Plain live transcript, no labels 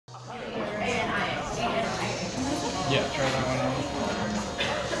Yeah, try that one out.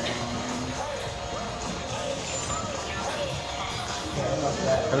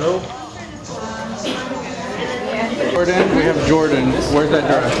 Hello? Jordan, we have Jordan. Where's that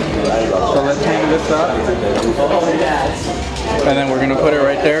dress? So let's hang this up. And then we're going to put it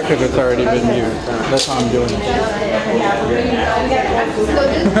right there because it's already been used. That's how I'm doing it.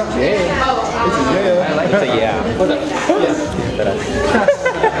 Yeah. I like it. Yeah.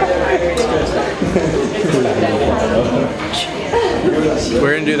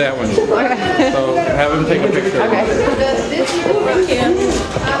 We're going to do that one. So have him take a picture. Okay.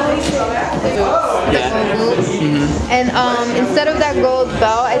 And instead of that gold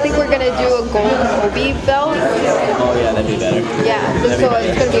belt, I think we're going to do a gold Obi belt. Oh yeah, that'd be better. Yeah, so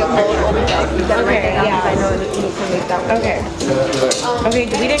it's going to be a gold Obi belt. Okay, yeah, I know that you can make that one. Okay. Okay,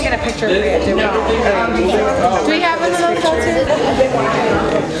 we didn't get a picture of it, did we? Do we have one of those belts too?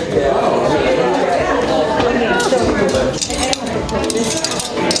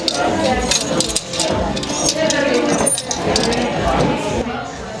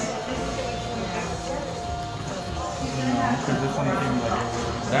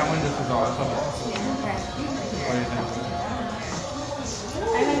 That one just is awesome. What do you think?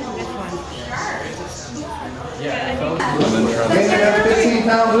 I like this one. Yeah, so Hey, you got 15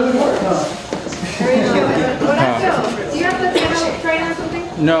 pounds of work, huh? Do you have the piano train or something?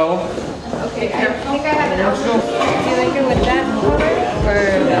 no. Okay, I think I have an outfit. Do you like it with that color?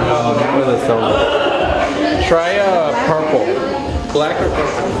 Or With a silver. Try purple. Black or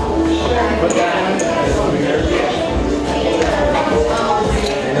purple? Put that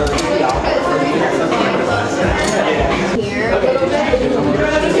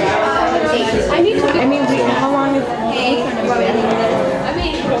how long is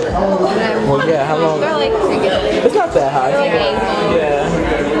Well, yeah, how long? It's not that high. Yeah.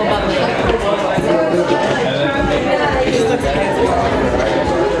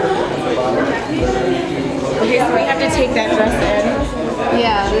 Okay, so we have to take that dress in.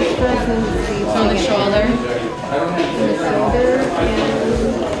 Yeah, this dress needs to be On the shoulder. on the shoulder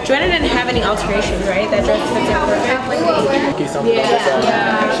and Joanna didn't have any alterations, right? That dress fits in perfect.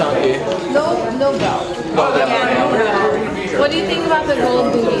 Chunky. no belt. What do you think about the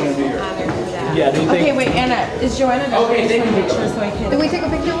gold booties? Yeah, do you think? Okay, wait, Anna, is Joanna done? Okay, take a picture so I can. Did we take a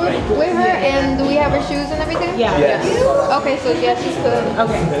picture with her and do we have her shoes and everything? Yeah. Yes. Okay, so yeah, she's good.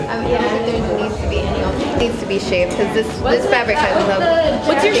 Okay. Yeah, I think there needs to be any alteration. Needs to be shaved because this fabric has a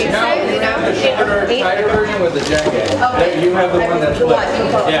What's your shoe size? you know? the tighter version with the jacket. You have the one that's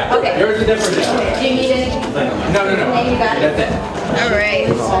flipped. Yeah. Okay. Yours is different. Do you need anything? No. You got it? That's it. All right.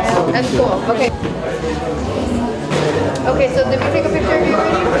 That's cool. Okay. Okay, so did we take a picture of you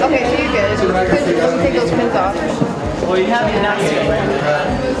already? Okay, so you're good. Let me take those pins off. Well, you have your nuts.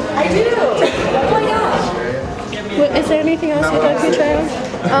 I do. Oh my gosh. What, is there anything else you'd like to try on?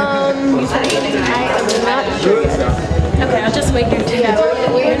 I am not sure. Okay, I'll just wait here too. Yeah,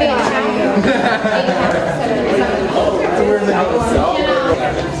 we're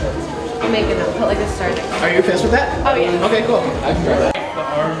I'm making them put like a star next. Are you finished with that? Oh yeah. Okay, cool. I can try that. The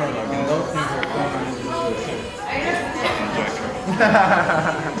armor, like, and those things are fun.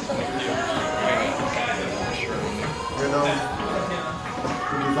 You know,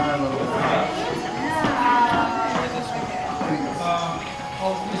 the design of it.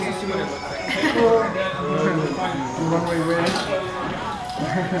 Runway ready.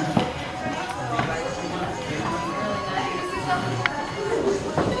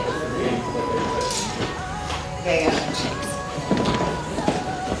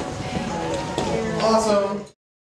 Awesome.